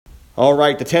All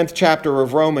right, the 10th chapter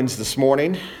of Romans this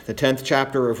morning. The 10th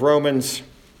chapter of Romans,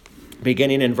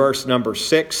 beginning in verse number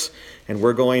 6, and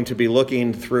we're going to be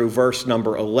looking through verse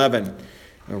number 11.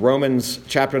 Romans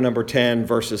chapter number 10,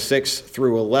 verses 6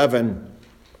 through 11.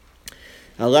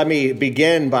 Let me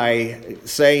begin by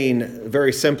saying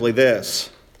very simply this,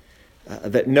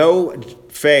 that no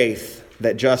faith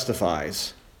that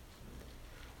justifies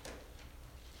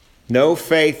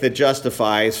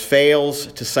fails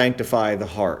to sanctify the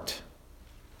heart.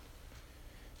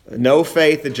 No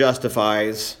faith that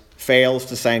justifies fails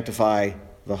to sanctify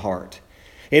the heart.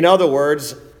 In other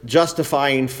words,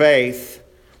 justifying faith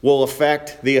will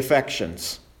affect the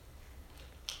affections.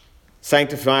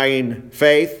 Justifying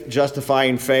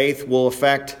faith will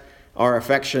affect our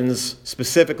affections,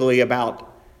 specifically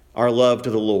about our love to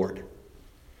the Lord.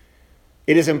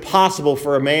 It is impossible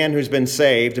for a man who's been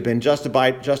saved, to been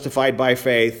justified by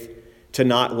faith, to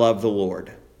not love the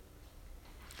Lord.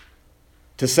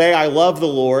 To say, I love the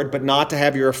Lord, but not to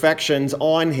have your affections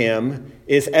on him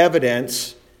is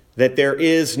evidence that there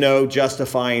is no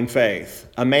justifying faith.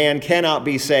 A man cannot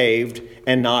be saved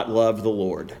and not love the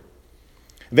Lord.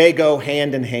 They go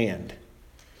hand in hand.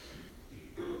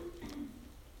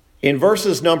 In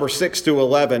verses number 6 to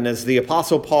 11, as the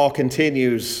Apostle Paul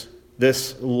continues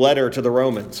this letter to the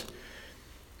Romans,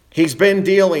 he's been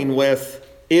dealing with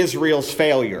Israel's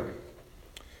failure.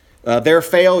 Their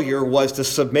failure was to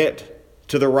submit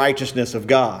to the righteousness of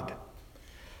God.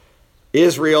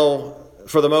 Israel,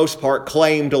 for the most part,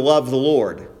 claimed to love the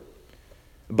Lord,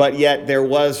 but yet there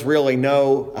was really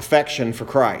no affection for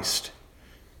Christ.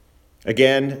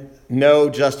 Again, no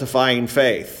justifying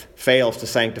faith fails to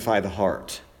sanctify the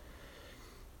heart.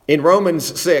 In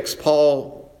Romans 6,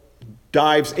 Paul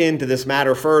dives into this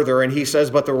matter further, and he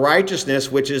says, "But the righteousness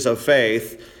which is of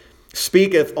faith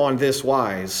speaketh on this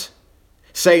wise.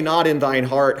 Say not in thine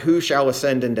heart, who shall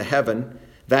ascend into heaven?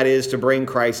 That is, to bring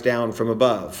Christ down from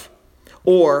above.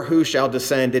 Or who shall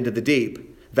descend into the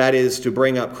deep? That is, to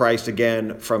bring up Christ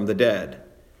again from the dead.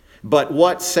 But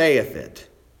what saith it?"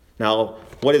 Now,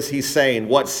 what is he saying?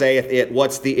 What saith it?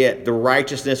 What's the it? The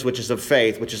righteousness which is of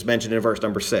faith, which is mentioned in verse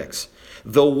number 6.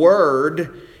 "The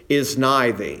word is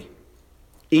nigh thee,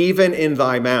 even in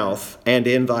thy mouth and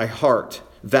in thy heart.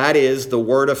 That is the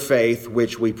word of faith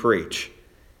which we preach.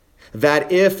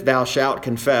 That if thou shalt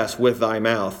confess with thy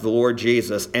mouth the Lord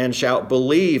Jesus, and shalt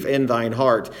believe in thine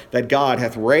heart that God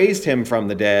hath raised him from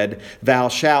the dead, thou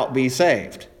shalt be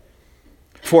saved.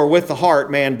 For with the heart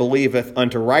man believeth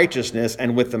unto righteousness,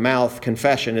 and with the mouth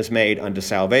confession is made unto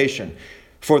salvation.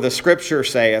 For the scripture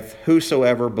saith,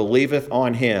 Whosoever believeth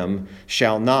on him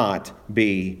shall not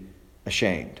be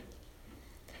ashamed."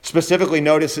 Specifically,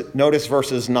 notice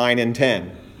verses 9 and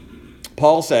 10.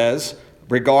 Paul says,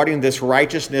 regarding this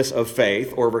righteousness of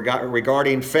faith, or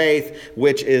regarding faith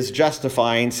which is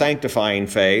justifying, sanctifying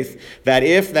faith, that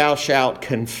if thou shalt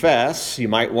confess, you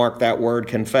might mark that word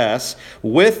confess,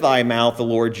 with thy mouth the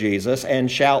Lord Jesus, and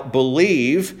shalt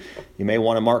believe, you may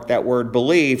want to mark that word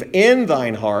believe, in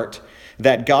thine heart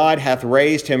that God hath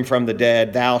raised him from the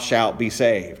dead, thou shalt be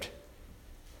saved.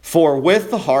 For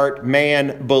with the heart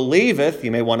man believeth,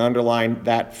 you may want to underline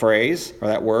that phrase or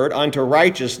that word, unto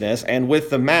righteousness, and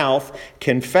with the mouth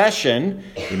confession,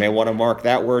 you may want to mark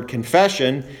that word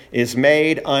confession, is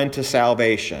made unto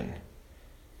salvation.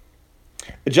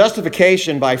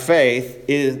 Justification by faith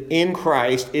in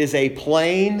Christ is a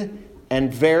plain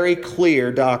and very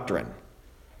clear doctrine.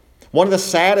 One of the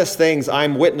saddest things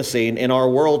I'm witnessing in our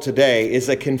world today is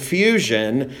a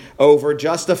confusion over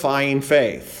justifying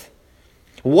faith.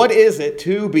 What is it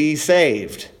to be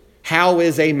saved? How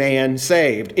is a man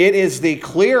saved? It is the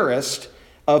clearest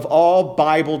of all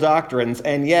Bible doctrines,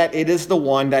 and yet it is the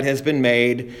one that has been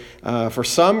made, for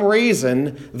some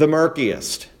reason, the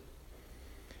murkiest.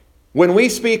 When we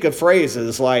speak of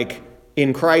phrases like,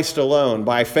 in Christ alone,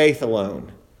 by faith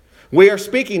alone, we are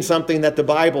speaking something that the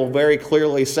Bible very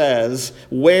clearly says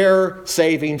where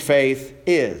saving faith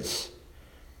is.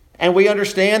 And we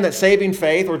understand that saving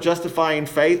faith, or justifying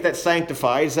faith, that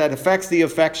sanctifies, that affects the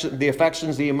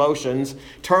affections, the emotions,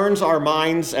 turns our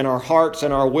minds and our hearts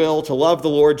and our will to love the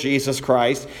Lord Jesus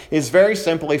Christ, is very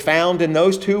simply found in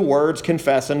those two words,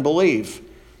 confess and believe.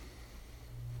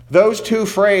 Those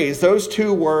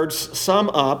two words sum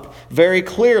up very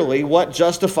clearly what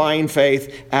justifying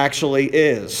faith actually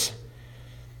is.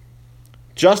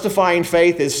 Justifying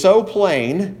faith is so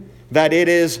plain that it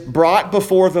is brought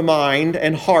before the mind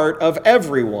and heart of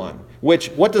everyone.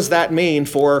 What does that mean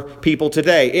for people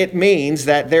today? It means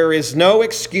that there is no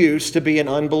excuse to be an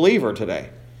unbeliever today.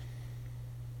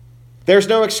 There's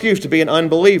no excuse to be an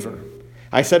unbeliever.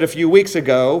 I said a few weeks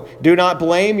ago, do not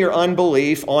blame your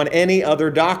unbelief on any other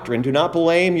doctrine. Do not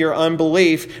blame your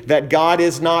unbelief that God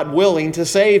is not willing to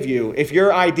save you. If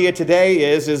your idea today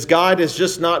is God is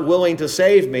just not willing to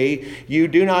save me, you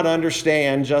do not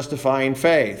understand justifying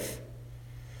faith.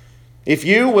 If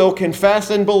you will confess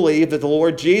and believe that the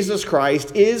Lord Jesus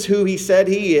Christ is who he said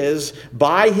he is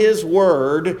by his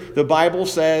word, the Bible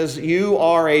says you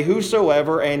are a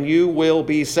whosoever and you will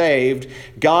be saved.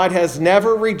 God has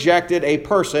never rejected a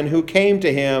person who came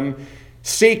to him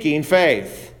seeking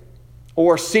faith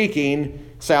or seeking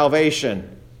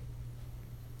salvation.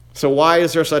 So why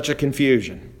is there such a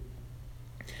confusion?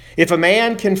 If a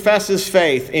man confesses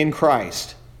faith in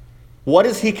Christ, what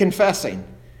is he confessing?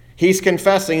 He's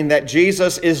confessing that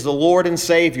Jesus is the Lord and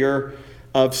Savior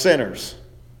of sinners.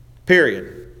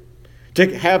 Period.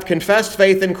 To have confessed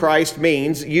faith in Christ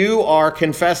means you are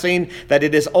confessing that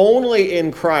it is only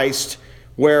in Christ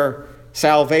where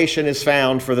salvation is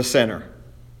found for the sinner.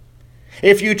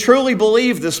 If you truly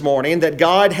believe this morning that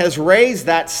God has raised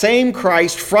that same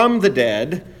Christ from the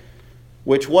dead,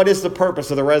 which what is the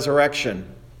purpose of the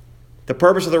resurrection? The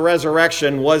purpose of the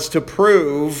resurrection was to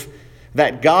prove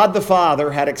that God the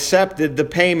Father had accepted the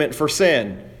payment for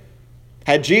sin.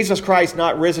 Had Jesus Christ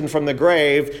not risen from the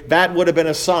grave, that would have been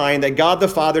a sign that God the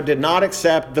Father did not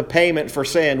accept the payment for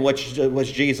sin, which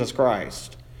was Jesus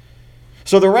Christ.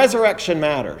 So the resurrection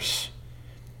matters.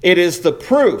 It is the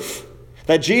proof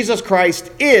that Jesus Christ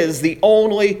is the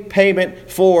only payment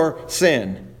for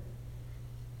sin.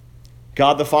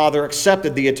 God the Father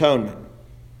accepted the atonement.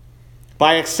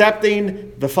 By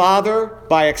accepting the Father,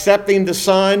 by accepting the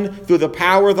Son, through the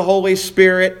power of the Holy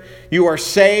Spirit, you are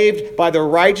saved by the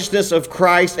righteousness of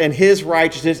Christ, and his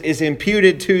righteousness is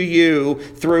imputed to you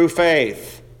through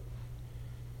faith.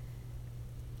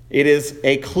 It is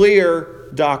a clear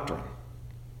doctrine.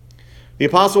 The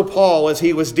Apostle Paul, as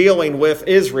he was dealing with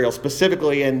Israel,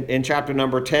 specifically in chapter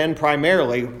number 10,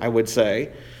 primarily, I would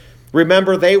say,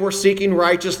 remember they were seeking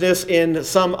righteousness in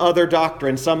some other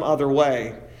doctrine, some other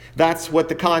way. That's what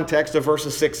the context of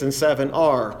verses 6 and 7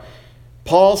 are.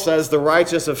 Paul says the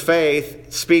righteousness of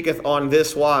faith speaketh on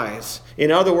this wise.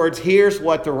 In other words, here's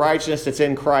what the righteousness that's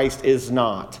in Christ is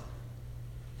not.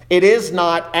 It is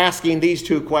not asking these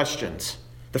two questions.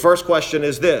 The first question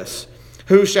is this: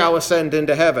 who shall ascend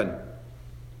into heaven?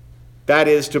 That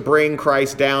is to bring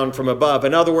Christ down from above.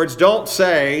 In other words, don't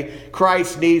say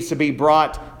Christ needs to be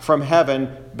brought from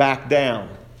heaven back down.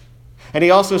 And he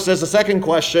also says the second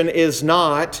question is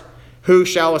not who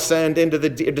shall descend into the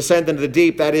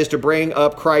deep, that is to bring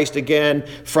up Christ again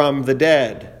from the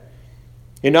dead.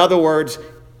 In other words,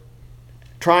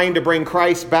 trying to bring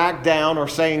Christ back down or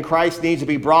saying Christ needs to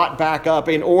be brought back up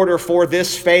in order for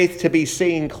this faith to be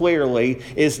seen clearly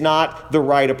is not the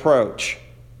right approach.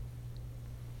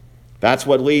 That's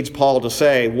what leads Paul to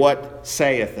say, what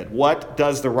saith it? What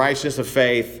does the righteousness of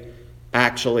faith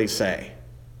actually say?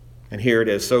 And here it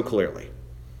is so clearly.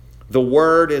 The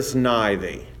word is nigh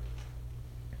thee.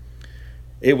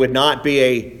 It would not be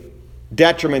a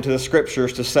detriment to the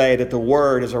Scriptures to say that the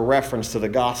word is a reference to the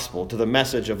gospel, to the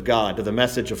message of God, to the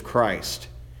message of Christ.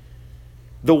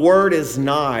 The word is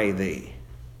nigh thee.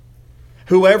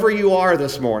 Whoever you are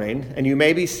this morning, and you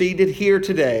may be seated here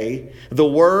today, the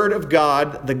word of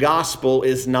God, the gospel,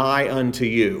 is nigh unto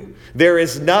you. There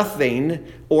is nothing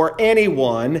or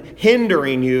anyone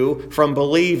hindering you from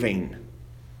believing,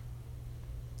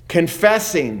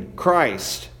 confessing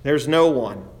Christ. There's no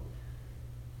one.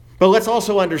 But let's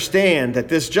also understand that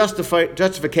this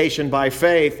justification by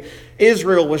faith,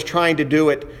 Israel was trying to do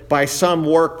it by some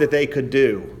work that they could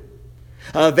do.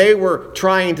 They were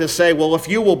trying to say, well, if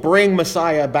you will bring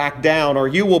Messiah back down or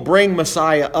you will bring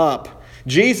Messiah up,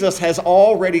 Jesus has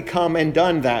already come and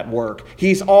done that work.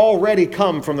 He's already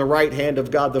come from the right hand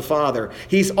of God the Father.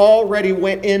 He's already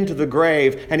went into the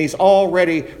grave and he's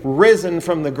already risen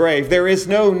from the grave. There is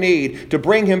no need to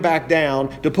bring him back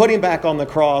down, to put him back on the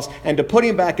cross, and to put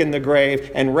him back in the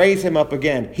grave and raise him up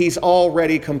again. He's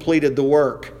already completed the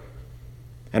work.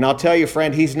 And I'll tell you,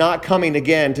 friend, he's not coming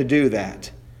again to do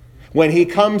that. When he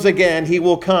comes again, he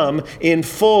will come in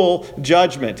full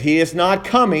judgment. He is not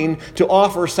coming to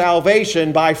offer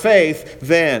salvation by faith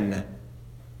then.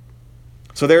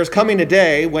 So there's coming a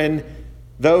day when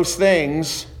those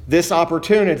things, this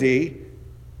opportunity,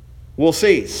 will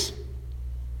cease.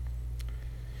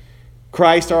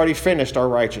 Christ already finished our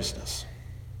righteousness.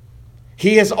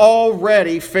 He has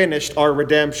already finished our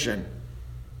redemption.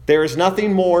 There is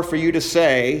nothing more for you to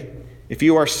say. If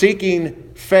you are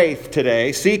seeking faith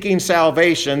today, seeking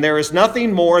salvation, there is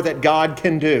nothing more that God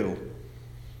can do.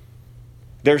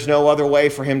 There's no other way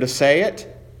for him to say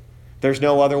it. There's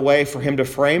no other way for him to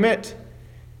frame it.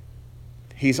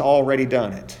 He's already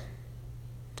done it.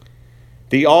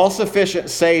 The all-sufficient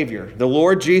Savior, the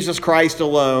Lord Jesus Christ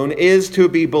alone, is to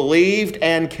be believed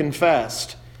and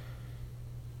confessed.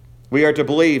 We are to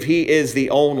believe He is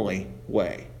the only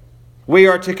way. We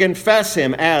are to confess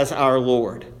Him as our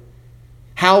Lord.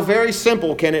 How very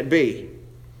simple can it be?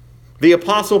 The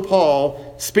Apostle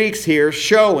Paul speaks here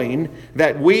showing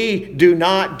that we do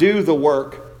not do the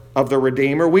work of the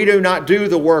Redeemer. We do not do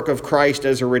the work of Christ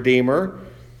as a Redeemer.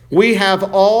 We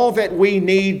have all that we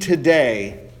need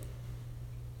today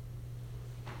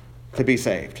to be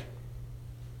saved.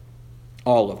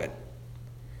 All of it.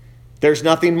 There's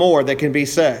nothing more that can be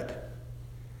said.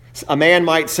 A man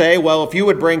might say, well, if you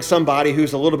would bring somebody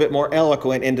who's a little bit more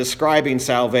eloquent in describing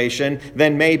salvation,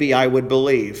 then maybe I would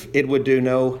believe. It would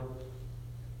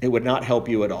not help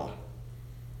you at all.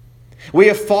 We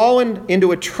have fallen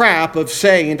into a trap of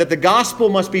saying that the gospel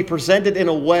must be presented in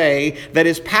a way that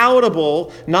is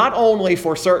palatable not only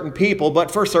for certain people,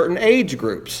 but for certain age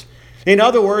groups. In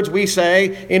other words, we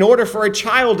say, in order for a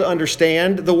child to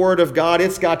understand the Word of God,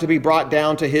 it's got to be brought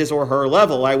down to his or her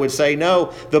level. I would say,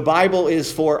 no, the Bible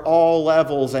is for all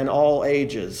levels and all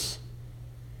ages.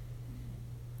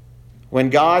 When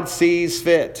God sees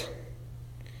fit,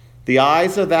 the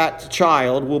eyes of that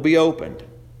child will be opened.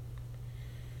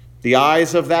 The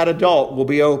eyes of that adult will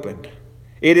be opened.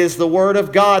 It is the Word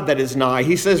of God that is nigh.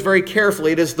 He says very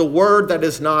carefully, it is the Word that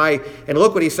is nigh. And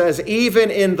look what he says, even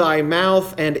in thy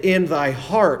mouth and in thy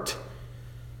heart.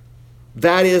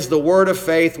 That is the word of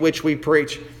faith which we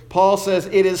preach. Paul says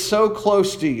it is so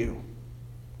close to you.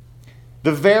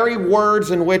 The very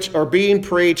words in which are being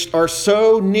preached are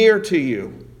so near to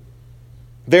you.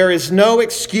 There is no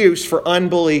excuse for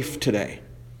unbelief today.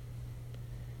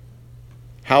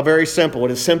 How very simple.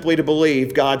 It is simply to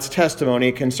believe God's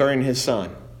testimony concerning His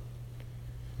Son.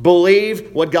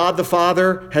 Believe what God the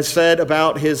Father has said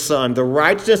about His Son. The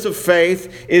righteousness of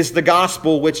faith is the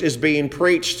gospel which is being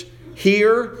preached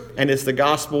here, and it's the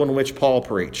gospel in which Paul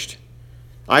preached.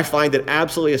 I find it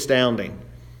absolutely astounding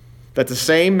that the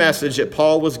same message that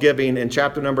Paul was giving in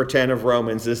chapter number 10 of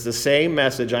Romans is the same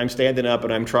message I'm standing up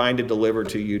and I'm trying to deliver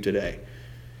to you today.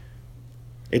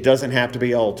 It doesn't have to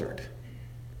be altered.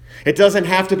 It doesn't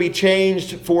have to be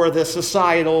changed for the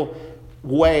societal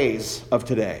ways of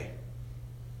today.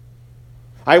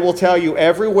 I will tell you,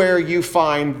 everywhere you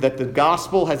find that the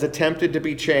gospel has attempted to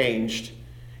be changed,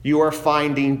 you are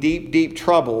finding deep, deep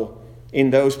trouble in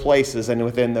those places and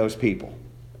within those people.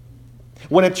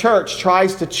 When a church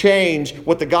tries to change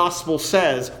what the gospel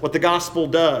says, what the gospel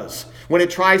does, when it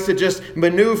tries to just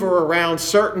maneuver around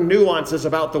certain nuances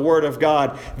about the Word of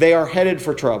God, they are headed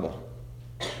for trouble.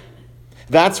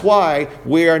 That's why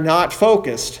we are not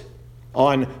focused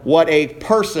on what a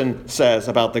person says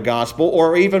about the gospel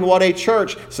or even what a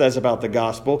church says about the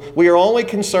gospel. We are only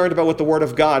concerned about what the Word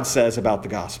of God says about the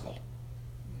gospel.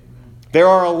 There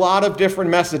are a lot of different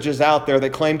messages out there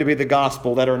that claim to be the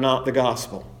gospel that are not the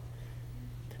gospel.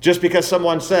 Just because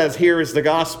someone says, here is the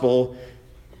gospel,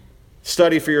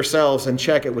 study for yourselves and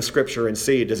check it with Scripture and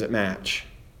see, does it match?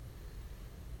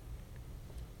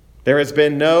 There has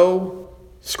been no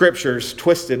Scriptures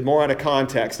twisted more out of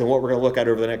context than what we're going to look at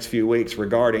over the next few weeks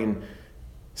regarding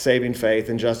saving faith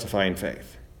and justifying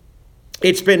faith.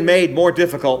 It's been made more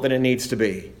difficult than it needs to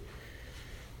be.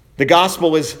 The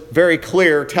gospel is very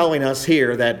clear, telling us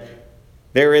here that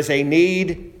there is a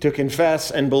need to confess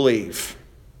and believe,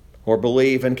 or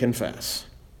believe and confess.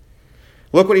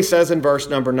 Look what he says in verse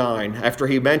number 9. After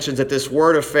he mentions that this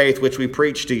word of faith which we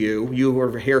preach to you, you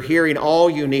are here hearing all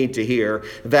you need to hear,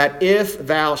 that if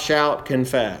thou shalt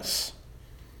confess.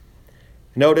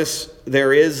 Notice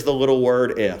there is the little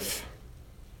word if.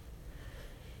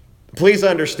 Please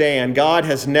understand, God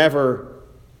has never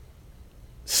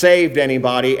saved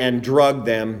anybody and drugged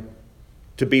them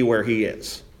to be where He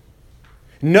is.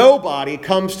 Nobody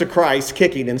comes to Christ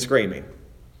kicking and screaming.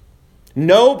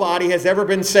 Nobody has ever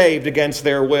been saved against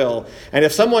their will. And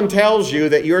if someone tells you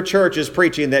that your church is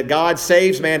preaching that God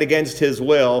saves man against his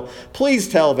will, please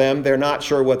tell them they're not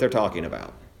sure what they're talking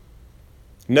about.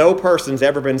 No person's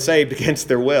ever been saved against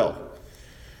their will.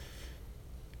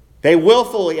 They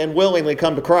willfully and willingly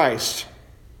come to Christ.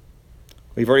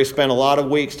 We've already spent a lot of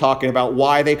weeks talking about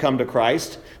why they come to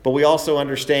Christ, but we also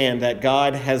understand that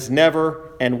God has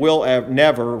never and will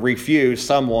never refuse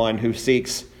someone who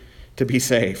seeks to be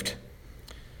saved.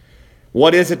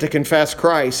 What is it to confess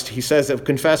Christ? He says that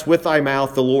confess with thy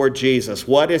mouth the Lord Jesus.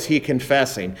 What is he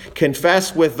confessing?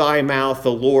 Confess with thy mouth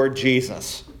the Lord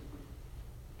Jesus.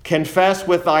 Confess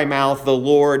with thy mouth the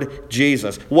Lord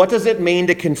Jesus. What does it mean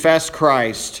to confess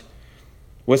Christ?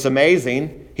 What's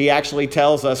amazing, he actually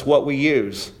tells us what we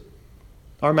use.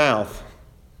 Our mouth.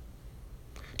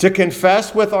 To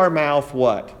confess with our mouth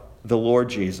what? The Lord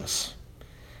Jesus.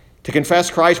 To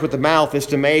confess Christ with the mouth is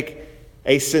to make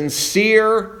a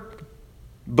sincere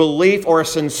belief or a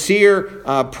sincere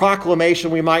proclamation,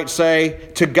 we might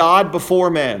say, to God before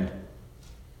men.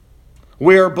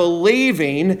 We are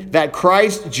believing that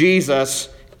Christ Jesus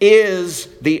is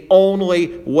the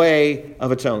only way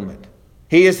of atonement.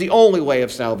 He is the only way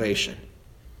of salvation.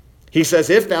 He says,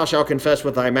 if thou shalt confess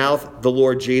with thy mouth the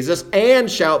Lord Jesus, and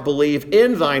shalt believe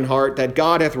in thine heart that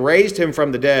God hath raised him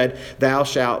from the dead, thou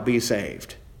shalt be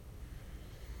saved.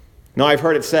 Now, I've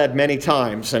heard it said many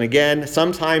times, and again,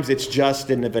 sometimes it's just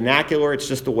in the vernacular, it's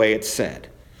just the way it's said.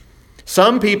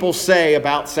 Some people say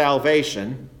about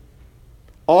salvation,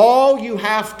 all you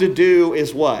have to do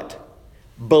is what?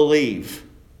 Believe.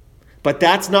 But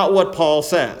that's not what Paul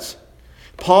says.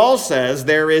 Paul says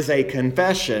there is a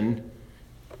confession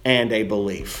and a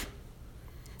belief.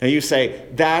 Now you say,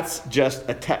 that's just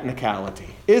a technicality.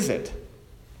 Is it?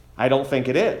 I don't think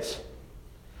it is.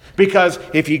 Because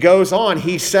if he goes on,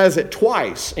 he says it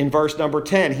twice in verse number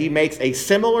 10. He makes a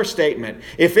similar statement.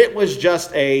 If it was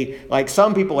just like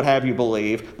some people would have you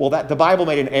believe, well, that the Bible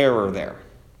made an error there.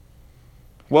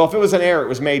 Well, if it was an error, it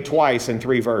was made twice in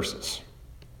 3 verses.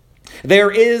 There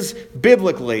is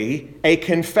biblically a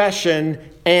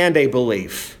confession and a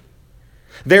belief.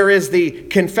 There is the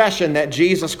confession that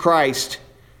Jesus Christ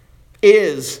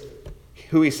is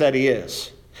who he said he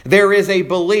is. There is a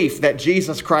belief that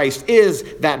Jesus Christ is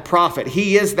that prophet.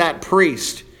 He is that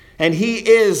priest. And he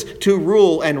is to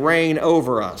rule and reign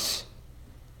over us.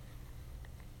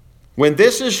 When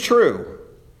this is true,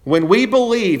 when we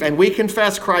believe and we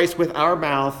confess Christ with our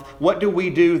mouth, what do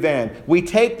we do then? We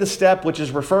take the step which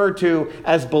is referred to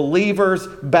as believer's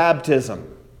baptism.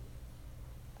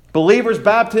 Believer's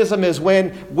baptism is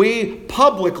when we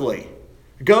publicly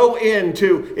go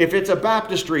into, if it's a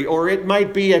baptistry or it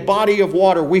might be a body of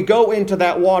water, we go into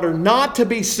that water not to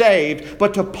be saved,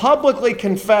 but to publicly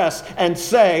confess and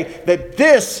say that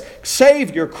this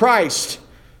Savior, Christ,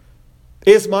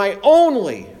 is my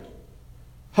only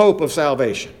hope of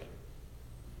salvation.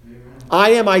 I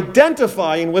am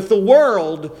identifying with the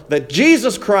world that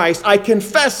Jesus Christ, I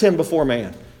confess him before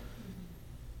man.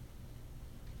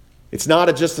 It's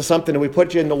not just something that we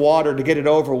put you in the water to get it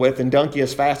over with and dunk you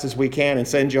as fast as we can and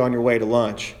send you on your way to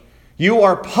lunch. You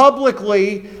are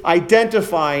publicly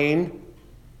identifying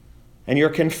and you're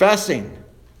confessing.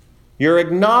 You're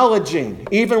acknowledging,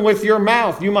 even with your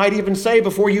mouth. You might even say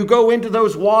before you go into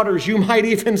those waters, you might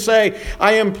even say,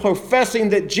 I am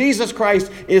professing that Jesus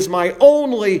Christ is my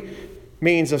only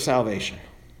means of salvation.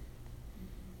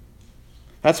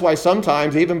 That's why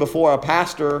sometimes, even before a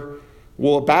pastor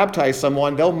will baptize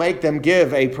someone, they'll make them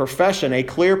give a profession, a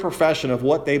clear profession of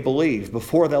what they believe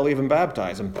before they'll even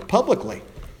baptize them publicly.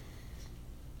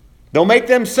 They'll make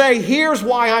them say, here's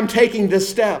why I'm taking this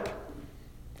step.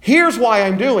 Here's why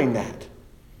I'm doing that.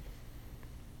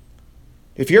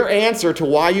 If your answer to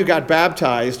why you got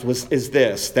baptized is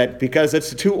this, that because it's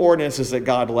the 2 ordinances that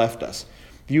God left us,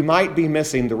 you might be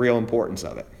missing the real importance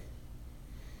of it.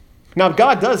 Now,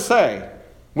 God does say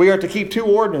we are to keep 2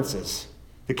 ordinances.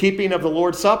 The keeping of the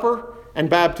Lord's Supper and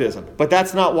baptism. But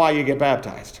that's not why you get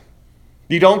baptized.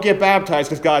 You don't get baptized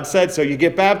because God said so. You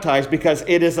get baptized because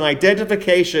it is an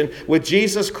identification with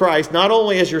Jesus Christ, not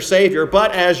only as your Savior,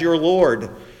 but as your Lord.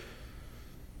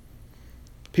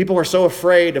 People are so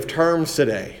afraid of terms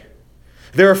today.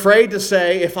 They're afraid to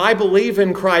say, if I believe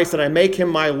in Christ and I make him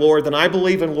my Lord, then I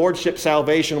believe in lordship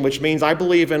salvation, which means I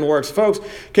believe in works. Folks,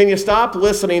 can you stop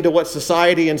listening to what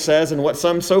society says and what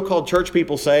some so-called church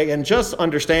people say and just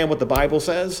understand what the Bible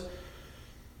says?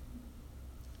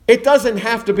 It doesn't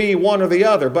have to be one or the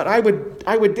other, but I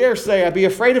would dare say I'd be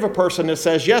afraid of a person that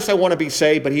says, yes, I want to be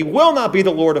saved, but he will not be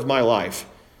the Lord of my life.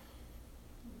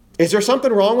 Is there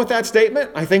something wrong with that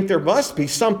statement? I think there must be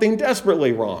something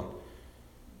desperately wrong.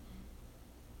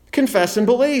 Confess and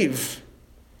believe.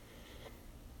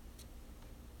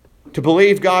 To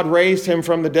believe God raised him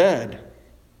from the dead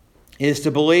is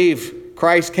to believe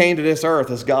Christ came to this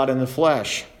earth as God in the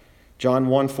flesh. John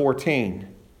 1:14.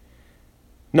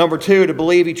 Number 2, to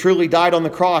believe he truly died on the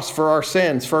cross for our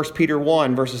sins. 1 Peter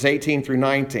 1, verses 18 through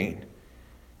 19.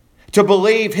 To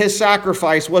believe his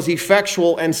sacrifice was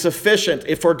effectual and sufficient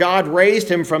for God raised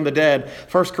him from the dead.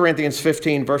 1 Corinthians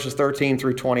 15, verses 13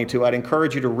 through 22. I'd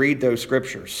encourage you to read those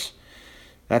scriptures.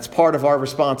 That's part of our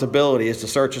responsibility, is to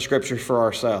search the scriptures for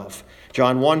ourselves.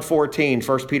 John 1:14,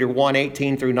 1 Peter 1,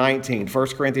 18 through 19, 1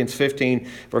 Corinthians 15,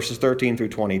 verses 13 through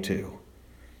 22.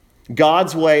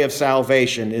 God's way of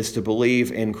salvation is to believe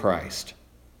in Christ.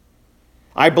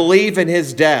 I believe in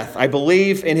his death. I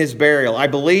believe in his burial. I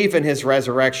believe in his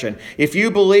resurrection. If you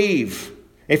believe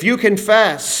if you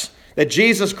confess that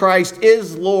Jesus Christ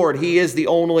is Lord, he is the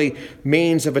only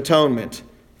means of atonement,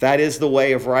 that is the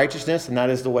way of righteousness and that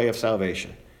is the way of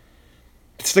salvation.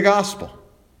 It's the gospel.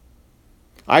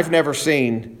 I've never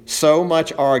seen so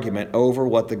much argument over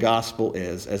what the gospel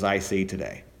is as I see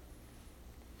today.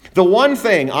 The one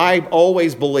thing I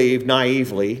always believed,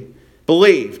 naively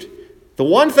believed, the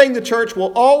one thing the church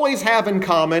will always have in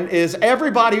common is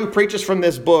everybody who preaches from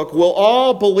this book will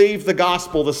all believe the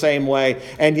gospel the same way,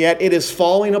 and yet it is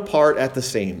falling apart at the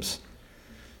seams.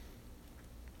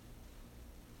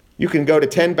 You can go to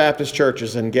 10 Baptist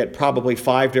churches and get probably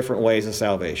 5 different ways of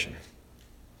salvation.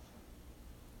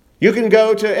 You can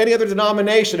go to any other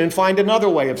denomination and find another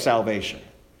way of salvation.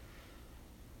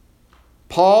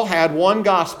 Paul had one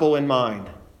gospel in mind.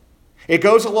 It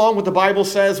goes along with the Bible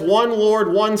says, one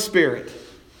Lord, one Spirit,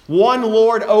 one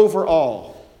Lord over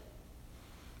all.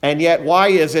 And yet, why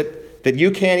is it that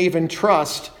you can't even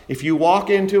trust if you walk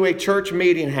into a church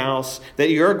meeting house that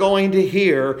you're going to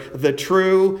hear the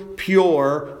true,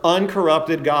 pure,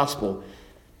 uncorrupted gospel?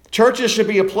 Churches should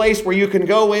be a place where you can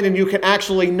go in and you can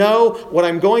actually know what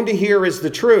I'm going to hear is the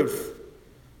truth.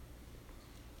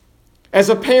 As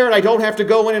a parent, I don't have to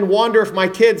go in and wonder if my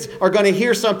kids are going to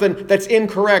hear something that's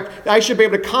incorrect. I should be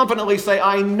able to confidently say,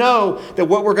 I know that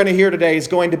what we're going to hear today is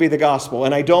going to be the gospel,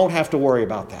 and I don't have to worry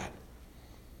about that.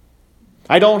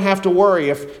 I don't have to worry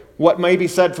if what may be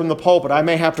said from the pulpit I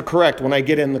may have to correct when I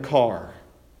get in the car.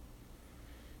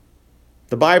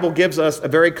 The Bible gives us a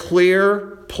very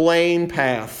clear, plain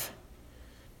path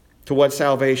to what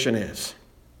salvation is.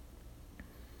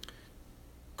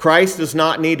 Christ does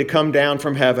not need to come down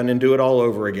from heaven and do it all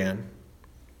over again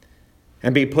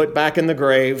and be put back in the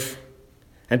grave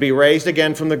and be raised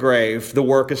again from the grave. The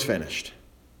work is finished.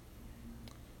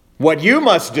 What you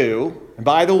must do, and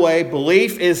by the way,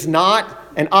 belief is not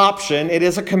an option, it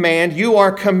is a command. You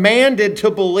are commanded to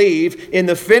believe in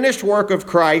the finished work of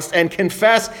Christ and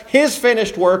confess his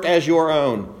finished work as your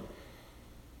own.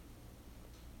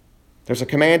 There's a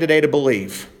command today to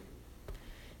believe.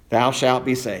 Thou shalt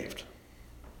be saved.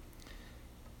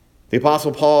 The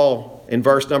Apostle Paul, in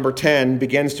verse number 10,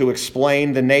 begins to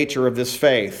explain the nature of this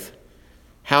faith.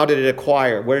 How did it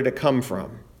acquire? Where did it come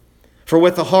from? For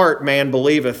with the heart man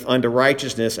believeth unto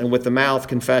righteousness, and with the mouth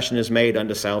confession is made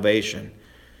unto salvation.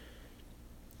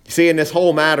 You see, in this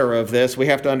whole matter of this, we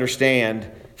have to understand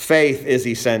faith is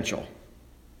essential.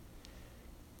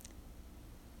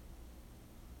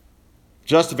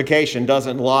 Justification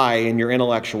doesn't lie in your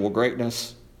intellectual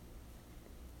greatness.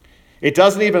 It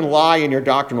doesn't even lie in your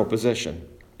doctrinal position.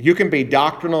 You can be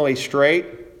doctrinally straight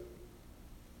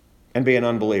and be an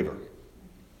unbeliever.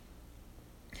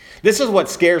 This is what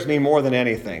scares me more than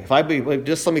anything.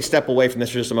 Just let me step away from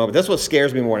this for just a moment. This is what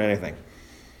scares me more than anything.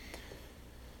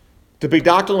 To be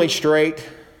doctrinally straight,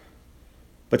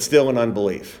 but still in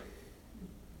unbelief.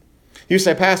 You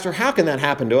say, Pastor, how can that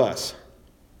happen to us?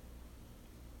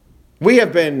 You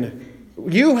have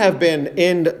been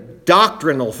in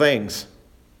doctrinal things.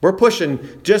 We're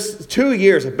pushing just 2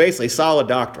 years of basically solid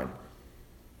doctrine.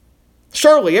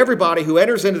 Surely everybody who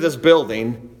enters into this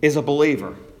building is a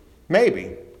believer.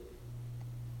 Maybe.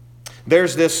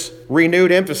 There's this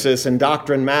renewed emphasis in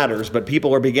doctrine matters, but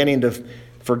people are beginning to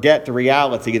forget the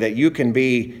reality that you can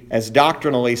be as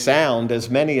doctrinally sound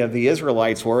as many of the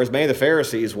Israelites were, as many of the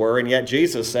Pharisees were, and yet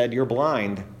Jesus said, you're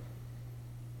blind.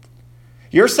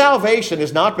 Your salvation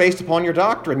is not based upon your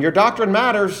doctrine. Your doctrine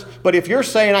matters, but if you're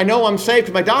saying, I know I'm saved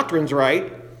because my doctrine's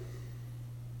right,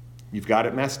 you've got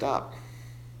it messed up.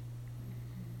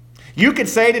 You could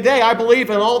say today, I believe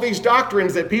in all these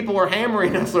doctrines that people are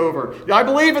hammering us over. I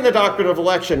believe in the doctrine of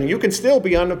election, and you can still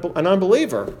be an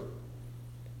unbeliever.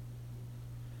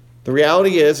 The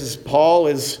reality is Paul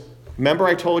is, remember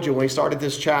I told you when we started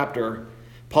this chapter,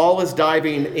 Paul is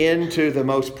diving into the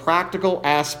most practical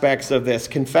aspects of this.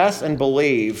 Confess and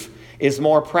believe is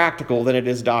more practical than it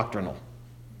is doctrinal.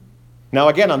 Now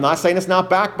again, I'm not saying it's not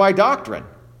backed by doctrine,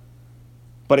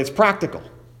 but it's practical.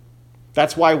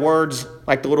 That's why words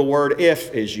like the little word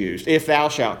if is used. If thou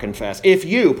shalt confess. If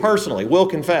you personally will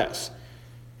confess.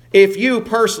 If you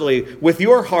personally, with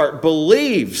your heart,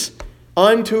 believes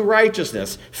unto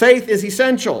righteousness. Faith is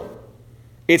essential.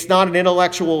 It's not an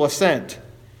intellectual assent.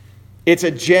 It's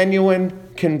a genuine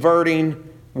converting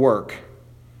work.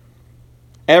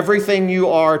 Everything you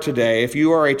are today, if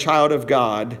you are a child of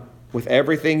God, with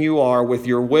everything you are, with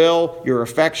your will, your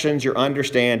affections, your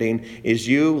understanding, is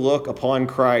you look upon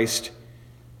Christ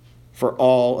for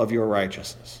all of your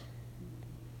righteousness.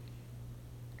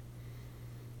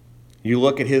 You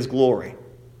look at his glory.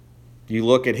 You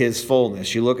look at his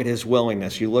fullness. You look at his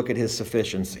willingness. You look at his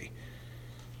sufficiency.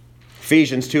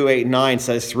 Ephesians 2:8-9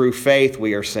 says, through faith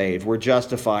we are saved. We're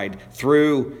justified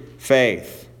through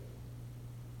faith.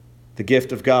 The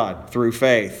gift of God through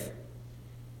faith.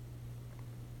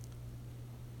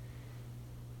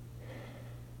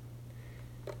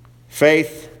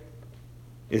 Faith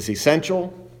is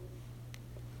essential,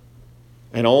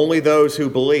 and only those who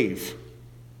believe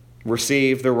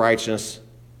receive the righteousness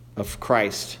of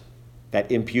Christ,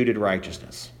 that imputed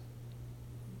righteousness.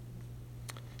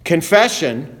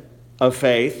 Confession of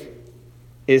faith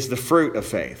is the fruit of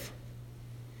faith.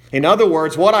 In other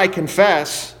words, what I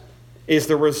confess is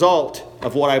the result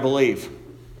of what I believe.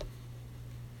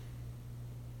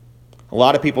 A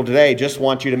lot of people today just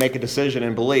want you to make a decision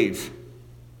and believe.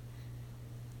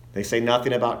 They say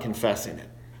nothing about confessing it.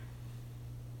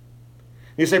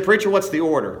 You say, preacher, what's the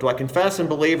order? Do I confess and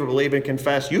believe or believe and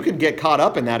confess? You can get caught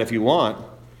up in that if you want.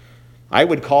 I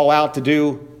would call out to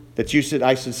do that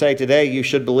I should say today, you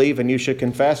should believe and you should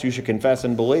confess. You should confess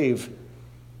and believe.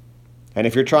 And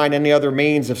if you're trying any other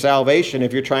means of salvation,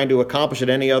 if you're trying to accomplish it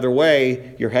any other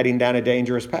way, you're heading down a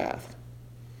dangerous path.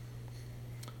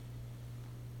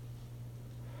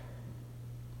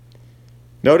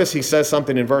 Notice he says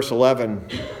something in verse 11.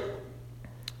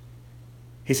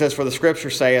 He says, for the scripture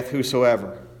saith,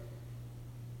 whosoever.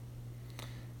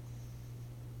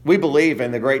 We believe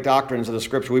in the great doctrines of the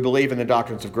scripture. We believe in the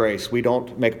doctrines of grace. We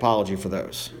don't make apology for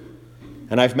those.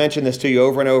 And I've mentioned this to you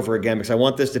over and over again because I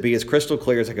want this to be as crystal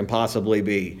clear as it can possibly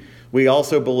be. We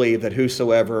also believe that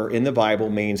whosoever in the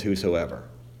Bible means whosoever.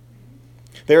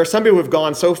 There are some people who have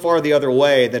gone so far the other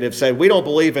way that have said, we don't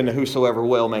believe in whosoever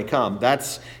will may come.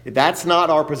 That's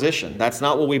not our position. That's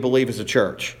not what we believe as a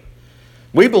church.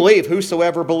 We believe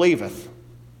whosoever believeth.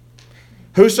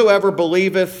 Whosoever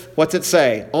believeth, what's it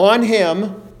say? On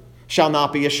him shall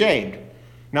not be ashamed.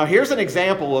 Now here's an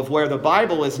example of where the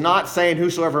Bible is not saying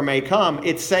whosoever may come.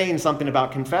 It's saying something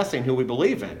about confessing who we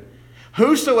believe in.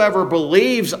 Whosoever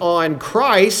believes on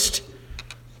Christ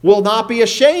will not be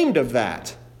ashamed of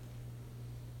that.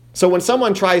 So when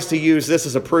someone tries to use this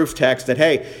as a proof text that,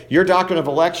 hey, your doctrine of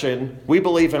election, we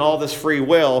believe in all this free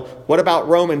will. What about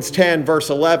Romans 10, verse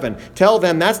 11? Tell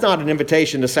them that's not an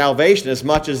invitation to salvation as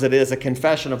much as it is a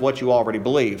confession of what you already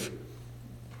believe.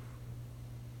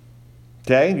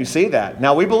 Okay, you see that.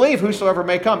 Now we believe whosoever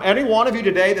may come. Any one of you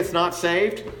today that's not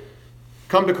saved,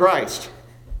 come to Christ.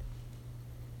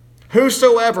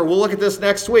 Whosoever, we'll look at this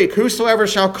next week, whosoever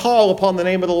shall call upon the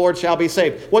name of the Lord shall be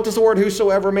saved. What does the word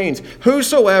whosoever mean?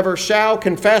 Whosoever shall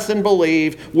confess and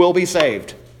believe will be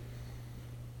saved.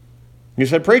 You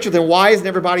said, preacher, then why isn't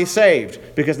everybody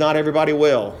saved? Because not everybody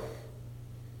will.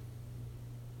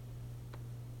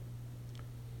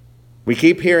 We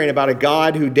keep hearing about a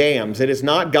God who damns. It is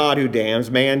not God who damns.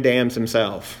 Man damns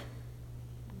himself.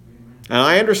 And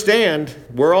I understand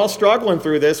we're all struggling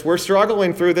through this. We're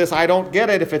struggling through this. I don't get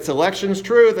it. If it's election's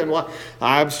truth, and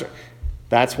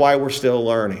that's why we're still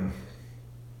learning.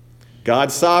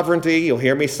 God's sovereignty, you'll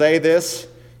hear me say this,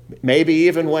 maybe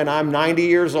even when I'm 90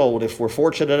 years old, if we're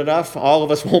fortunate enough, all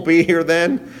of us won't be here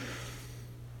then.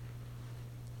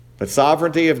 But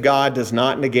sovereignty of God does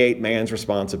not negate man's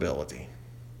responsibility.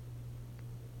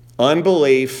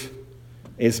 Unbelief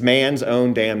is man's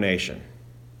own damnation.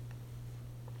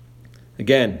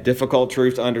 Again, difficult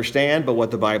truth to understand, but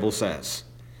what the Bible says.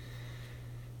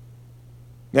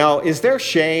 Now, is there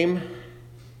shame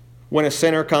when a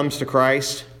sinner comes to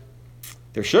Christ?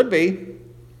 There should be.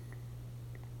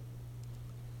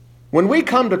 When we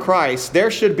come to Christ, there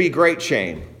should be great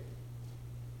shame.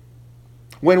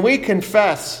 When we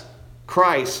confess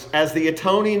Christ as the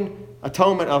atonement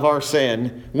of our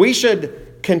sin, we should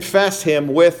confess him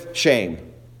with shame.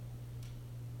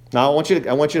 Now, I want you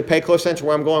to pay close attention to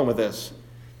where I'm going with this.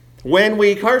 When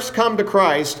we first come to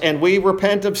Christ and we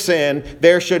repent of sin,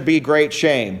 there should be great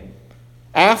shame.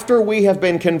 After we have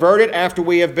been converted, after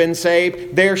we have been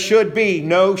saved, there should be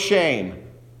no shame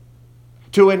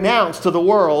to announce to the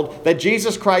world that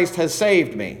Jesus Christ has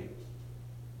saved me.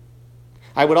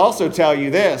 I would also tell you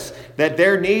this, that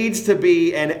there needs to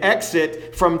be an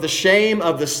exit from the shame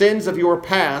of the sins of your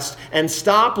past and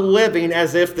stop living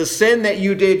as if the sin that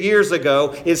you did years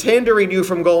ago is hindering you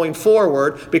from going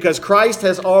forward because Christ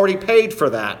has already paid for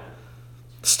that.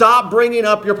 Stop bringing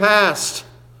up your past.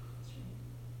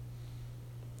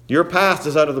 Your past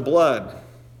is under the blood.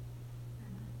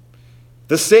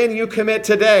 The sin you commit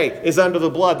today is under the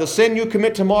blood. The sin you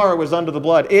commit tomorrow is under the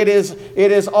blood. It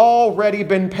has already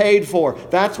been paid for.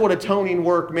 That's what atoning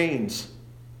work means.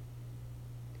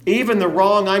 Even the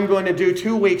wrong I'm going to do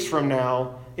 2 weeks from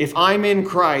now, if I'm in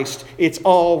Christ, it's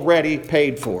already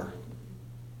paid for.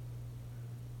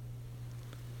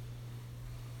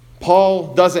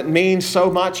 Paul doesn't mean so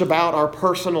much about our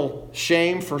personal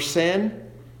shame for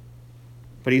sin,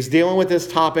 but he's dealing with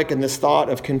this topic and this thought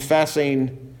of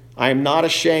confessing, I am not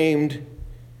ashamed,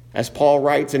 as Paul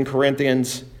writes in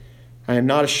Corinthians, I am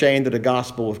not ashamed of the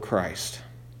gospel of Christ.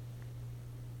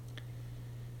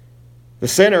 The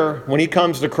sinner, when he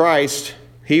comes to Christ,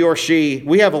 he or she,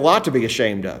 we have a lot to be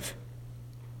ashamed of.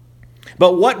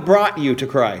 But what brought you to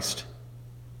Christ?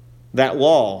 That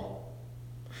law.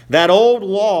 That old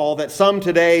law that some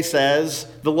today says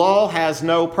the law has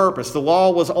no purpose. The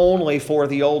law was only for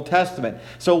the Old Testament.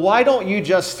 So why don't you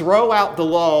just throw out the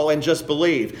law and just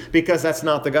believe? Because that's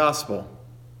not the gospel.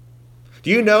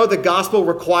 Do you know the gospel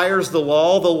requires the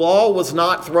law? The law was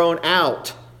not thrown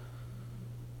out.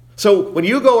 So when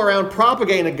you go around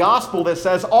propagating a gospel that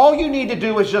says all you need to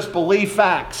do is just believe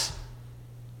facts,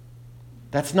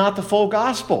 that's not the full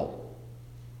gospel.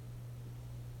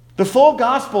 The full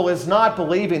gospel is not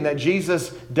believing that Jesus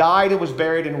died and was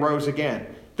buried and rose again.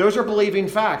 Those are believing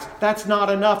facts. That's not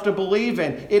enough to believe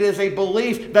in. It is a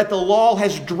belief that the law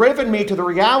has driven me to the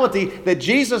reality that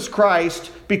Jesus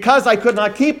Christ, because I could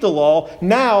not keep the law,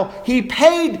 now he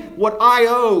paid what I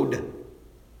owed.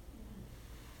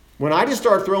 When I just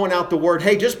start throwing out the word,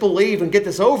 hey, just believe and get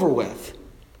this over with.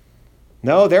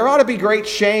 No, there ought to be great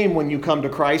shame when you come to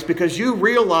Christ because you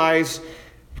realize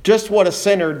just what a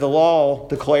sinner the law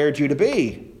declared you to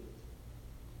be.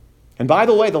 And by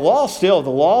the way, the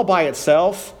law by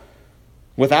itself,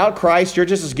 without Christ, you're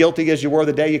just as guilty as you were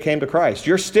the day you came to Christ.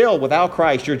 You're still, without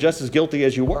Christ, you're just as guilty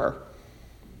as you were.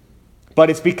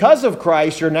 But it's because of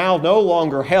Christ you're now no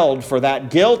longer held for that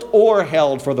guilt or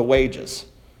held for the wages.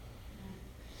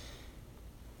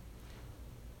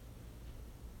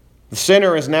 The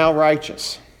sinner is now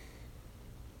righteous.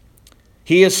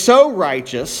 He is so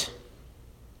righteous,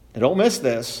 and don't miss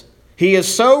this, he is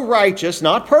so righteous,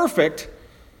 not perfect,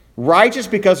 righteous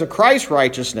because of Christ's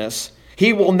righteousness,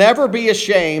 he will never be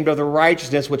ashamed of the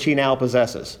righteousness which he now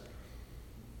possesses.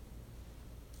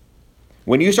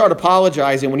 When you start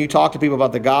apologizing, when you talk to people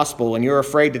about the gospel and you're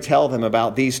afraid to tell them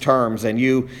about these terms and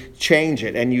you change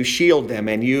it and you shield them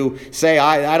and you say,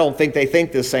 I don't think they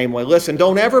think the same way. Listen,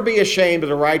 don't ever be ashamed of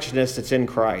the righteousness that's in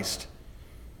Christ.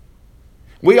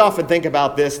 We often think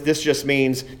about this. This just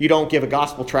means you don't give a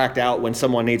gospel tract out when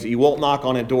someone needs it. You won't knock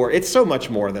on a door. It's so much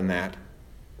more than that.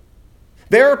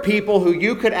 There are people who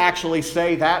you could actually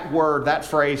say that word, that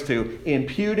phrase to,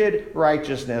 imputed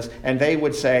righteousness, and they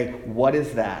would say, what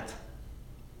is that?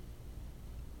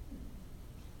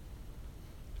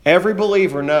 Every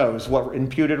believer knows what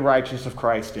imputed righteousness of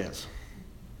Christ is.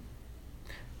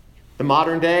 The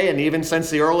modern day, and even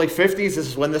since the early 50s, this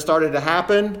is when this started to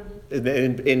happen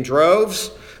in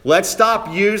droves. Let's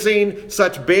stop using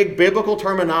such big biblical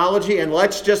terminology and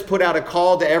let's just put out a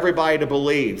call to everybody to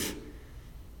believe.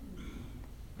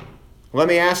 Let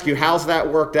me ask you, how's that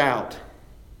worked out?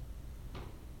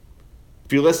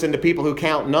 If you listen to people who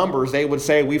count numbers, they would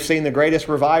say we've seen the greatest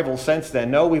revival since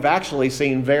then. No, we've actually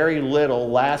seen very little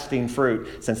lasting fruit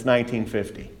since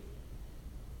 1950.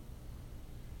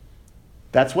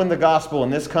 That's when the gospel in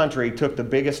this country took the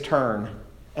biggest turn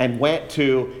and went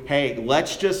to, hey,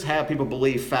 let's just have people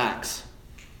believe facts.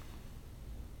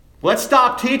 Let's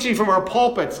stop teaching from our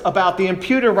pulpits about the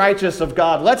imputed righteousness of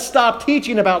God. Let's stop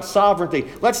teaching about sovereignty.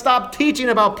 Let's stop teaching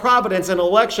about providence and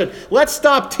election. Let's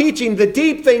stop teaching the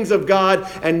deep things of God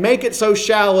and make it so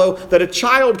shallow that a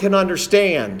child can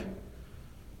understand.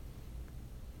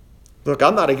 Look,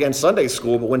 I'm not against Sunday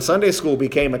school, but when Sunday school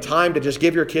became a time to just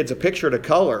give your kids a picture to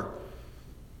color,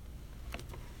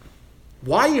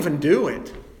 why even do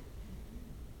it?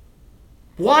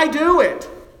 Why do it?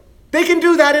 They can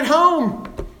do that at home.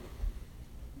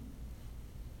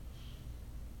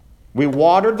 We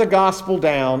watered the gospel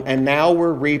down, and now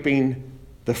we're reaping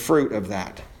the fruit of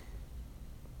that.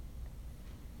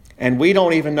 And we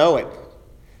don't even know it.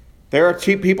 There are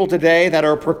people today that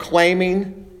are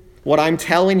proclaiming what I'm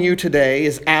telling you today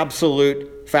is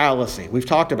absolute fallacy. We've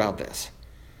talked about this.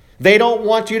 They don't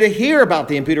want you to hear about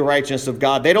the imputed righteousness of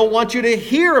God. They don't want you to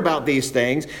hear about these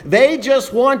things. They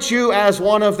just want you as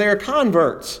one of their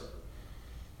converts.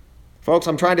 Folks,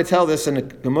 I'm trying to tell this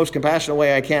in the most compassionate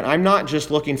way I can. I'm not just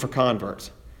looking for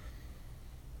converts.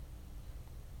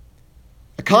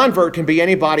 A convert can be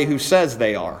anybody who says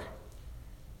they are.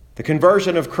 The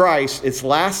conversion of Christ, it's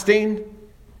lasting,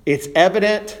 it's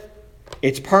evident,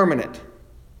 it's permanent.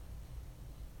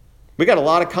 We got a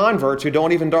lot of converts who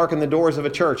don't even darken the doors of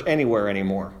a church anywhere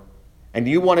anymore. And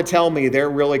you want to tell me they're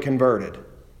really converted?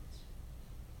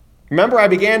 Remember, I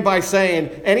began by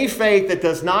saying any faith that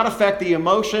does not affect the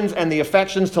emotions and the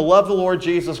affections to love the Lord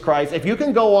Jesus Christ, if you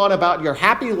can go on about your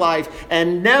happy life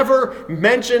and never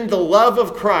mention the love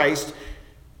of Christ,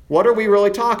 what are we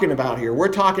really talking about here? We're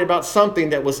talking about something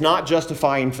that was not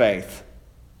justifying faith.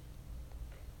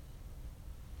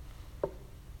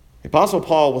 The Apostle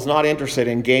Paul was not interested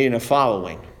in gaining a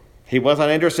following. He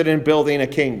wasn't interested in building a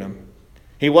kingdom.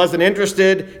 He wasn't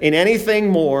interested in anything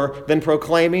more than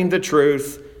proclaiming the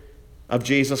truth of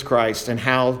Jesus Christ and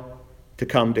how to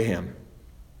come to him.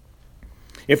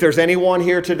 If there's anyone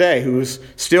here today who's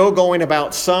still going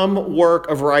about some work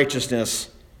of righteousness,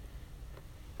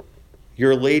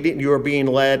 you are being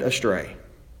led astray.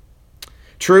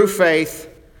 True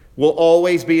faith will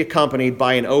always be accompanied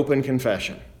by an open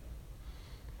confession.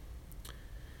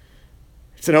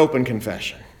 It's an open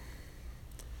confession.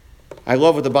 I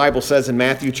love what the Bible says in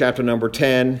Matthew chapter number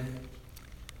 10.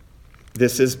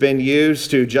 This has been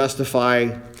used to justify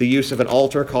the use of an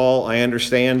altar call. I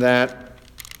understand that.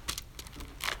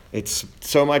 It's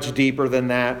so much deeper than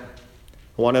that.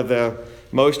 One of the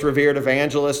most revered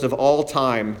evangelists of all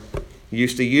time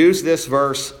used to use this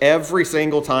verse every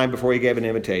single time before he gave an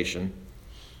invitation.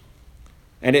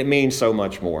 And it means so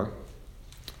much more.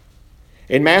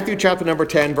 In Matthew chapter number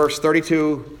 10, verse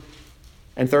 32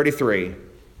 and 33,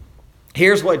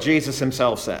 here's what Jesus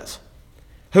himself says.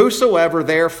 Whosoever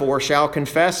therefore shall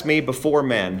confess me before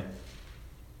men,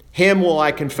 him will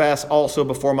I confess also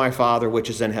before my Father which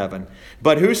is in heaven.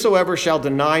 But whosoever shall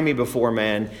deny me before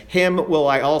men, him will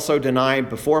I also deny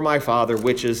before my Father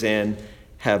which is in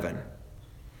heaven.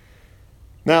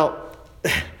 Now,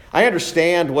 I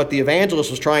understand what the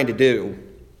evangelist was trying to do.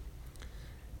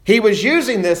 He was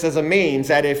using this as a means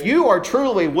that if you are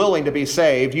truly willing to be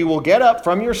saved, you will get up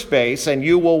from your space and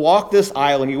you will walk this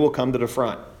aisle and you will come to the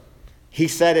front. He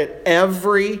said it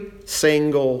every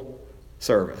single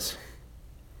service.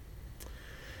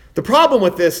 The problem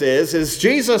with this is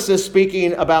Jesus is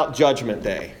speaking about Judgment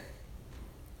Day.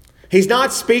 He's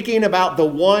not speaking about the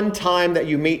one time that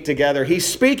you meet together. He's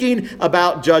speaking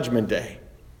about Judgment Day.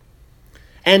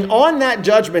 And on that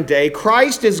Judgment Day,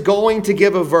 Christ is going to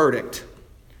give a verdict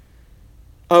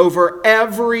over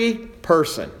every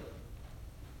person.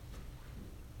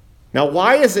 Now,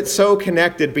 why is it so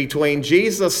connected between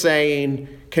Jesus saying,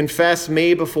 confess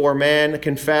me before men,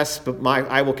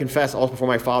 I will confess also before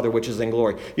my Father which is in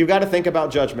glory? You've got to think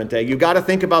about Judgment Day. You've got to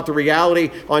think about the reality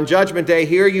on Judgment Day.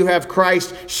 Here you have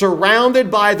Christ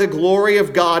surrounded by the glory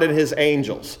of God and his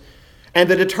angels. And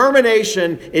the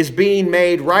determination is being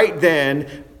made right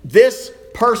then, this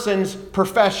person's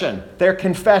profession, their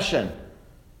confession.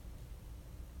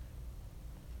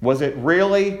 Was it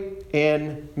really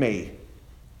in me?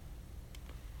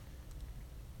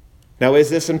 Now,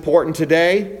 is this important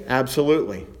today?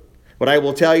 Absolutely. But I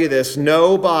will tell you this,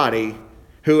 nobody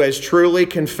who has truly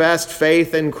confessed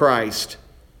faith in Christ,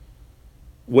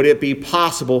 would it be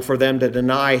possible for them to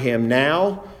deny him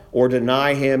now or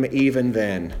deny him even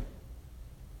then?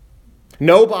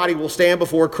 Nobody will stand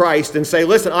before Christ and say,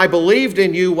 listen, I believed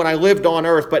in you when I lived on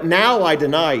earth, but now I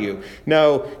deny you.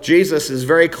 No, Jesus is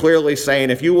very clearly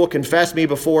saying, if you will confess me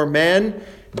before men,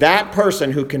 that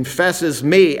person who confesses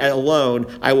me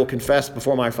alone, I will confess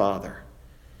before my Father.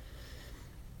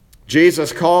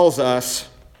 Jesus calls us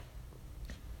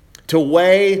to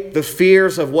weigh the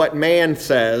fears of what man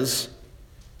says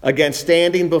against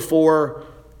standing before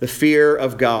the fear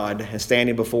of God and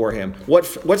standing before him.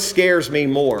 What scares me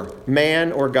more,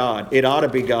 man or God? It ought to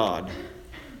be God.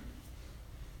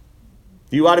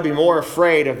 You ought to be more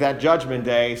afraid of that Judgment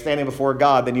Day standing before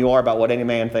God than you are about what any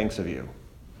man thinks of you.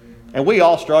 And we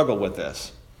all struggle with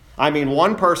this. I mean,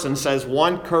 one person says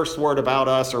one curse word about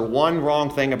us or one wrong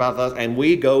thing about us, and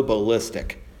we go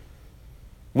ballistic.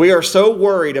 We are so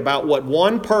worried about what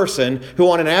one person who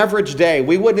on an average day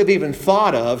we wouldn't have even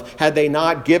thought of had they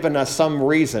not given us some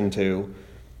reason to.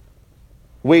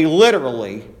 We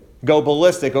literally go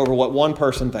ballistic over what one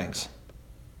person thinks.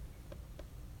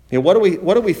 You know,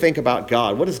 what do we think about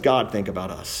God? What does God think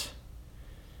about us?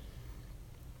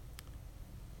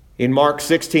 In Mark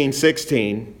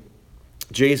 16:16,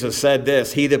 Jesus said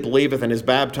this, he that believeth and is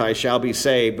baptized shall be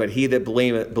saved, but he that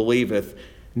believeth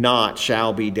not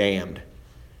shall be damned.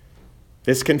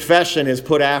 This confession is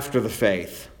put after the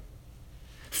faith.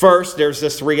 First, there's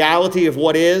this reality of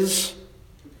what is.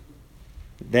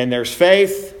 Then there's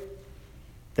faith.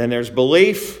 Then there's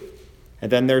belief.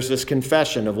 And then there's this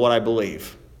confession of what I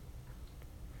believe.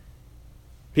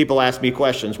 People ask me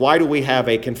questions. Why do we have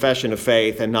a confession of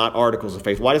faith and not articles of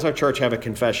faith? Why does our church have a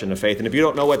confession of faith? And if you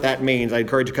don't know what that means, I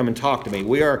encourage you to come and talk to me.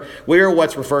 We are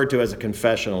what's referred to as a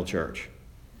confessional church.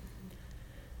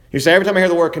 You say, every time I hear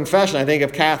the word confession, I think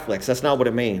of Catholics. That's not what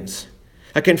it means.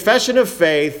 A confession of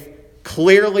faith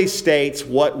clearly states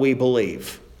what we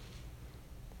believe.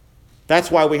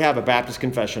 That's why we have a Baptist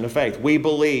confession of faith. We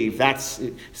believe.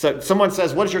 So someone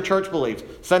says, what does your church believe?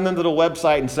 Send them to the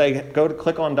website and say,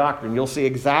 click on doctrine. You'll see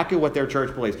exactly what their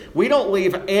church believes. We don't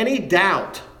leave any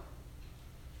doubt.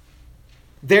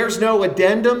 There's no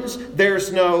addendums.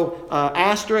 There's no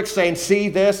asterisk saying, see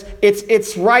this.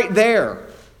 It's right there.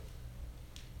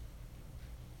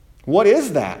 What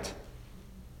is that?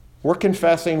 We're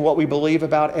confessing what we believe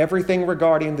about everything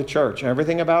regarding the church,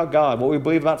 everything about God, what we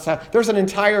believe about salvation. There's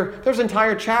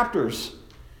entire chapters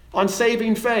on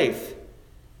saving faith.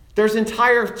 There's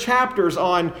entire chapters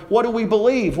on what do we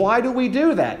believe? Why do we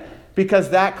do that? Because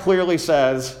that clearly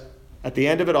says, at the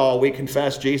end of it all, we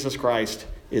confess Jesus Christ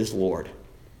is Lord.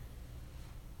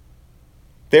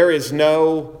 There is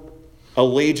no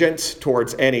allegiance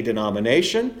towards any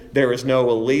denomination. There is no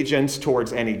allegiance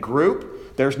towards any group.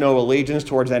 There's no allegiance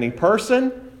towards any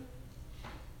person.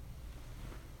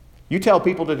 You tell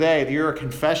people today that you're a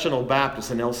confessional Baptist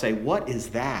and they'll say, what is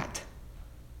that?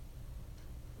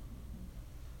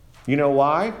 You know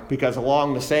why? Because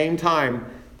along the same time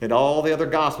that all the other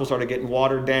gospels started getting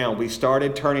watered down, we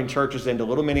started turning churches into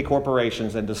little mini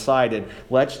corporations and decided,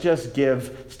 let's just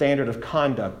give standard of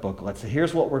conduct booklets.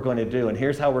 Here's what we're going to do and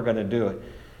here's how we're going to do it.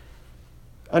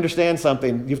 Understand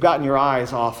something. You've gotten your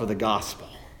eyes off of the gospel.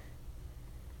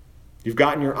 You've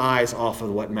gotten your eyes off of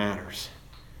what matters.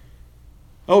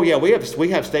 Oh yeah, we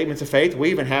have statements of faith. We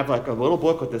even have like a little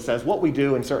booklet that says what we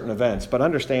do in certain events. But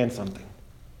understand something.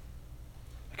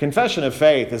 A confession of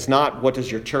faith is not what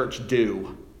does your church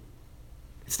do.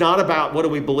 It's not about what do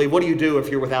we believe. What do you do if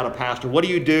you're without a pastor? What do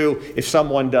you do if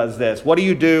someone does this? What do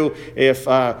you do if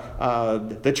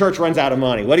the church runs out of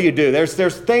money? What do you do? There's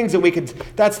things that we could.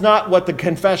 That's not what the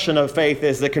confession of faith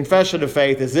is. The confession of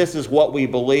faith is this is what we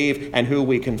believe and who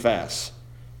we confess.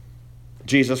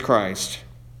 Jesus Christ.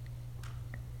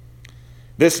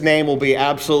 This name will be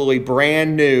absolutely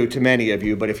brand new to many of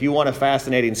you, but if you want a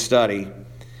fascinating study,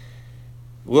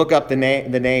 look up the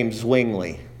name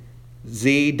Zwingli.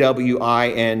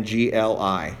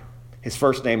 Zwingli. His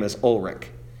first name is Ulrich.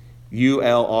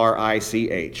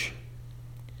 Ulrich.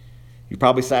 You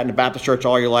probably sat in a Baptist church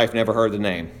all your life, never heard the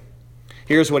name.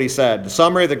 Here's what he said. The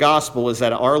summary of the gospel is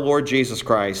that our Lord Jesus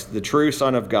Christ, the true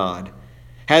Son of God,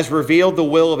 has revealed the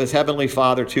will of his heavenly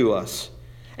Father to us,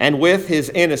 and with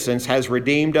his innocence has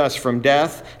redeemed us from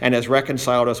death and has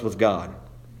reconciled us with God.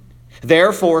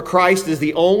 Therefore, Christ is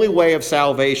the only way of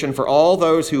salvation for all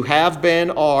those who have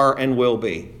been, are, and will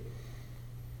be.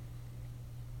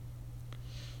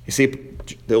 You see,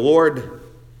 the Lord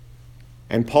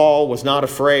and Paul was not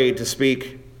afraid to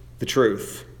speak the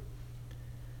truth.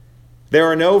 There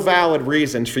are no valid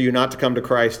reasons for you not to come to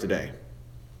Christ today.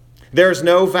 There's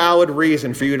no valid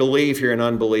reason for you to leave here an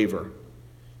unbeliever.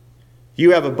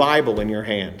 You have a Bible in your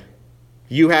hand.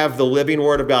 You have the living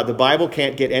Word of God. The Bible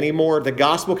can't get any more, the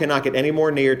gospel cannot get any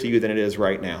more near to you than it is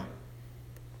right now.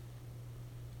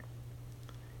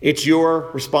 It's your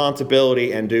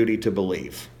responsibility and duty to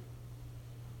believe.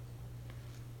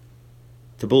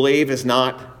 To believe is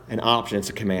not an option, it's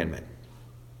a commandment.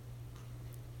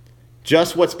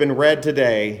 Just what's been read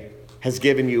today has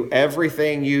given you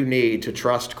everything you need to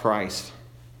trust Christ.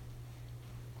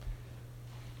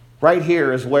 Right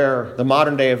here is where the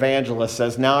modern day evangelist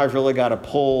says, now I've really got to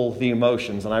pull the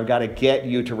emotions and I've got to get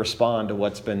you to respond to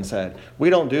what's been said.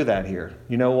 We don't do that here.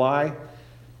 You know why?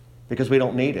 Because we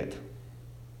don't need it.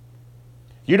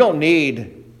 You don't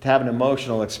need to have an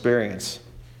emotional experience.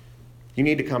 You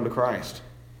need to come to Christ.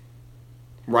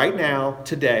 Right now,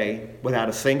 today, without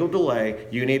a single delay,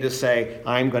 you need to say,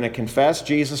 I'm going to confess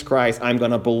Jesus Christ. I'm going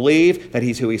to believe that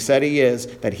he's who he said he is,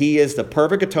 that he is the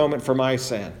perfect atonement for my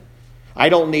sin. I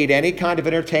don't need any kind of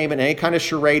entertainment, any kind of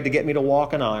charade to get me to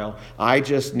walk an aisle.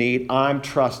 I'm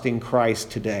trusting Christ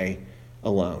today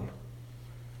alone.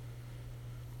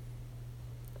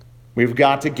 We've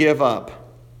got to give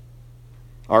up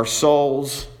our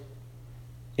souls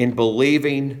in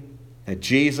believing that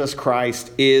Jesus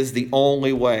Christ is the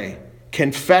only way.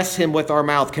 Confess him with our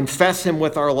mouth. Confess him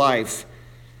with our life.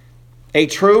 A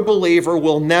true believer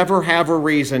will never have a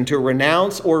reason to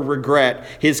renounce or regret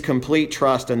his complete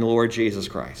trust in the Lord Jesus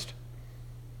Christ.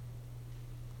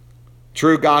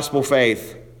 True gospel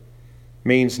faith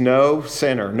means no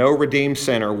sinner, no redeemed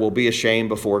sinner will be ashamed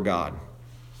before God.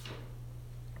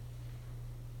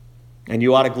 And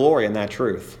you ought to glory in that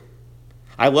truth.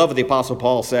 I love what the Apostle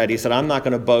Paul said. He said, I'm not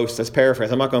going to boast, let's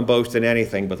paraphrase, I'm not going to boast in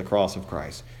anything but the cross of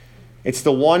Christ. It's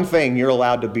the one thing you're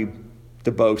allowed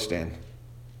to boast in.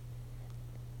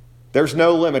 There's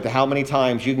no limit to how many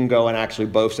times you can go and actually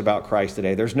boast about Christ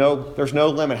today. There's no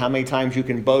limit how many times you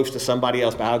can boast to somebody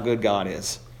else about how good God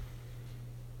is.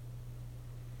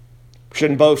 We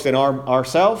shouldn't boast in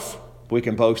ourselves. We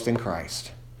can boast in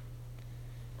Christ.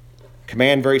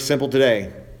 Command very simple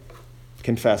today.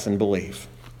 Confess and believe.